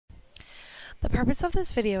The purpose of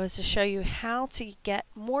this video is to show you how to get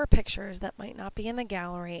more pictures that might not be in the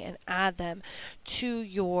gallery and add them to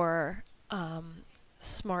your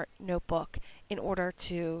smart notebook in order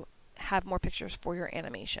to have more pictures for your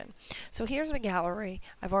animation. So here's the gallery.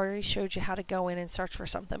 I've already showed you how to go in and search for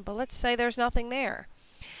something, but let's say there's nothing there.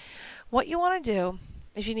 What you want to do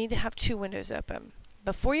is you need to have two windows open.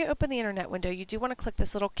 Before you open the internet window, you do want to click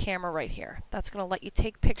this little camera right here. That's going to let you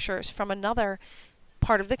take pictures from another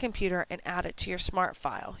part of the computer and add it to your smart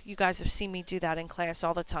file. You guys have seen me do that in class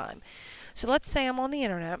all the time. So let's say I'm on the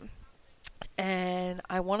internet and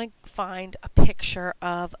I want to find a picture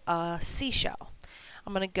of a seashell.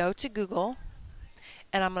 I'm going to go to Google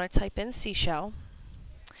and I'm going to type in seashells,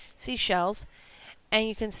 and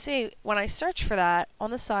you can see when I search for that, on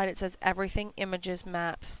the side it says everything, images,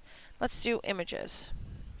 maps. Let's do images.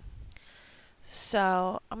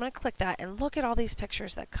 So I'm going to click that and look at all these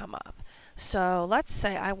pictures that come up. So let's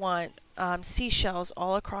say I want seashells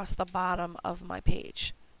all across the bottom of my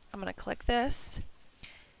page. I'm going to click this,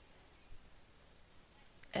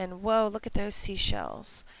 and whoa, look at those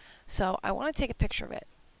seashells. So I want to take a picture of it.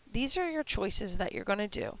 These are your choices that you're going to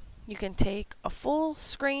do. You can take a full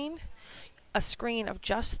screen, a screen of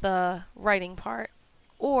just the writing part,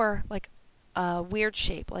 or like a weird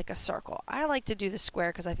shape like a circle. I like to do the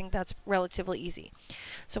square because I think that's relatively easy.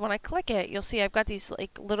 So when I click it, you'll see I've got these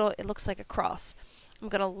like little, it looks like a cross. I'm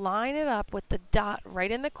going to line it up with the dot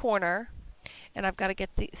right in the corner, and I've got to get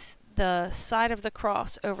the side of the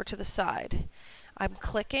cross over to the side. I'm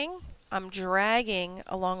clicking, I'm dragging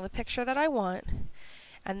along the picture that I want,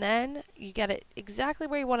 and then you get it exactly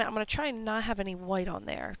where you want it. I'm going to try and not have any white on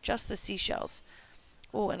there, just the seashells.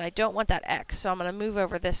 Oh, and I don't want that X, so I'm going to move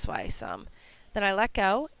over this way some. Then I let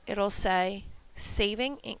go, it'll say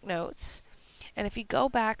saving ink notes, and if you go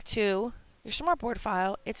back to your smartboard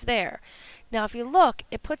file, it's there. Now if you look,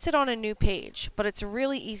 it puts it on a new page, but it's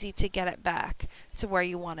really easy to get it back to where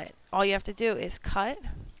you want it. All you have to do is cut.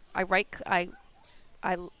 I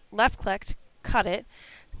left clicked, cut it.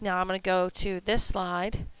 Now I'm going to go to this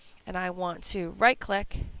slide and I want to right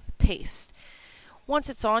click, paste. Once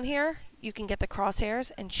it's on here, you can get the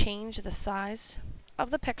crosshairs and change the size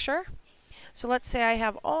of the picture. So let's say I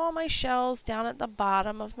have all my shells down at the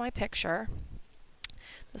bottom of my picture.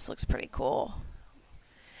 This looks pretty cool.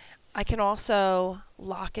 I can also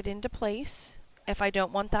lock it into place if I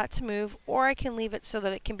don't want that to move, or I can leave it so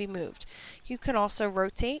that it can be moved. You can also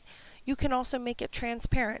rotate. You can also make it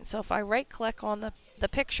transparent. So if I right click on the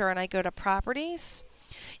picture and I go to properties,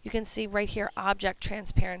 you can see right here object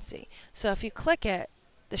transparency. So if you click it,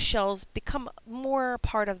 the shells become more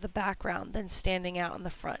part of the background than standing out in the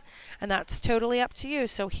front. And that's totally up to you.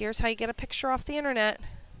 So here's how you get a picture off the internet.